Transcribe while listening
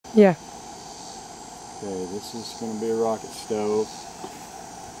Yeah. Okay, this is going to be a rocket stove.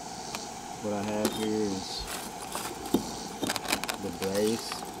 What I have here is the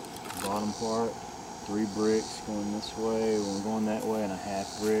base, bottom part, 3 bricks going this way, one going that way, and a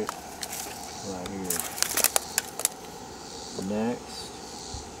half brick right here. Next,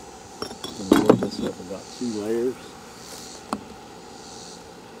 I'm going to build this up about 2 layers.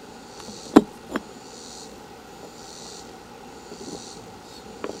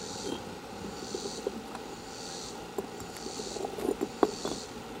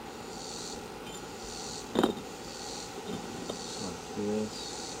 This.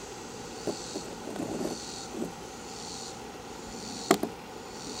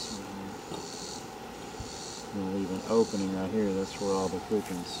 I'm going to leave an opening right here. That's where all the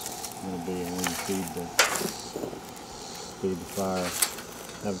cooking's going to be, and when you feed the fire.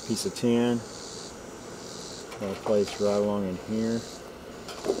 I have a piece of tin that I'll place right along in here,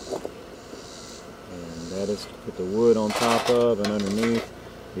 and that is to put the wood on top of, and underneath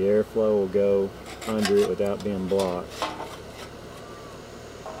the airflow will go under it without being blocked.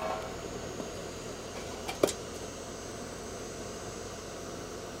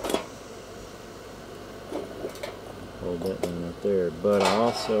 Hold that down right there. But I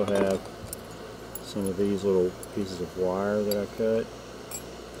also have some of these little pieces of wire that I cut.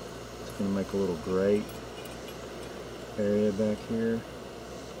 It's going to make a little grate area back here,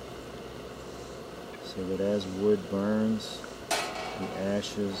 so that as wood burns, the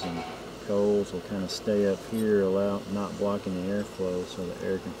ashes and coals will kind of stay up here, not blocking the airflow, so the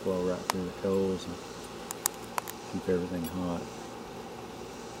air can flow right through the coals and keep everything hot.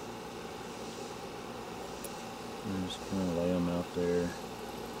 And just kind of lay them out there.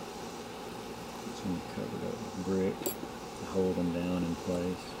 It's going to be covered up with brick to hold them down in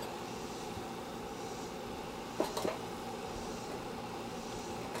place.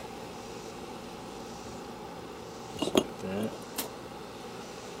 Just like that.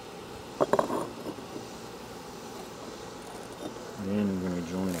 Then we're going to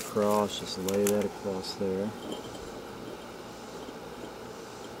join across, just lay that across there.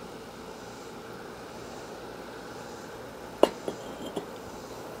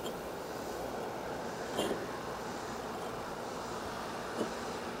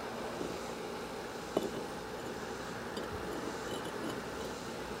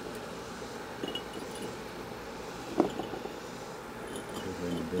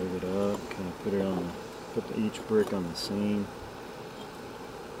 Build it up, kind of put each brick on the seam.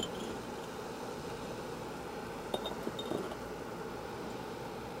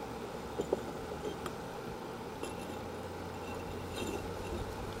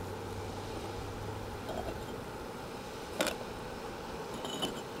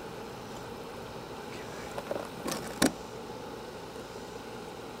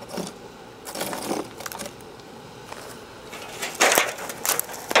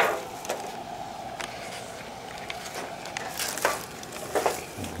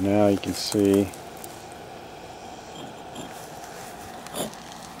 Now you can see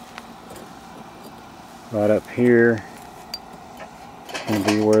right up here is going to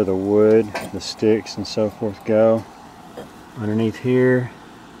be where the wood, the sticks and so forth go. Underneath here,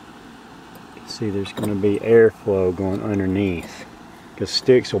 you can see there's going to be airflow going underneath, because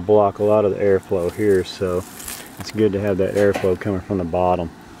sticks will block a lot of the airflow here, so it's good to have that airflow coming from the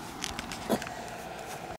bottom.